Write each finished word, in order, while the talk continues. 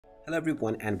Hello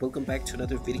everyone and welcome back to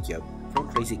another video from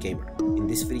Crazy Gamer. In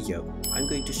this video, I'm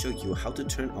going to show you how to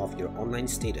turn off your online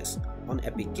status on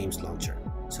Epic Games Launcher.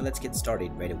 So let's get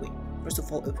started right away. First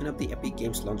of all, open up the Epic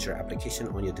Games Launcher application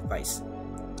on your device.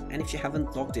 And if you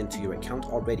haven't logged into your account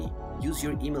already, use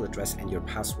your email address and your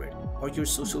password or your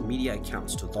social media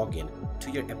accounts to log in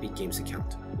to your Epic Games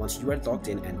account. Once you are logged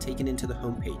in and taken into the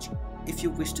home page, if you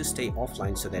wish to stay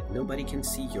offline so that nobody can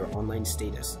see your online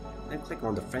status, then click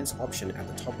on the Friends option at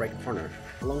the top right corner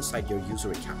alongside your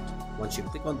user account. Once you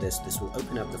click on this will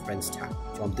open up the Friends tab.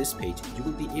 From this page, you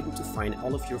will be able to find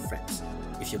all of your friends.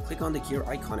 If you click on the gear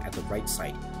icon at the right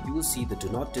side, you will see the Do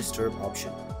Not Disturb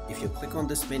option. If you click on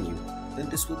this menu, then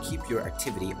this will keep your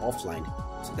activity offline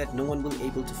so that no one will be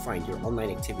able to find your online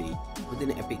activity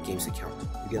within an Epic Games account.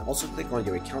 You can also click on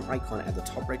your account icon at the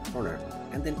top right corner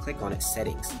and then click on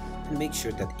Settings and make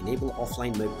sure that Enable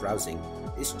Offline Mode Browsing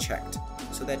is checked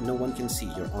so that no one can see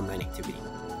your online activity.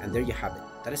 And there you have it.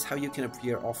 That is how you can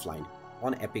appear offline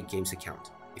on Epic Games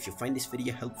account. If you find this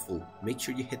video helpful, make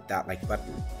sure you hit that like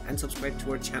button and subscribe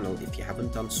to our channel if you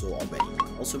haven't done so already.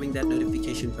 Also ring that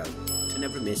notification bell to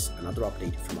never miss another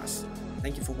update from us.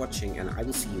 Thank you for watching and I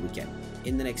will see you again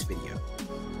in the next video.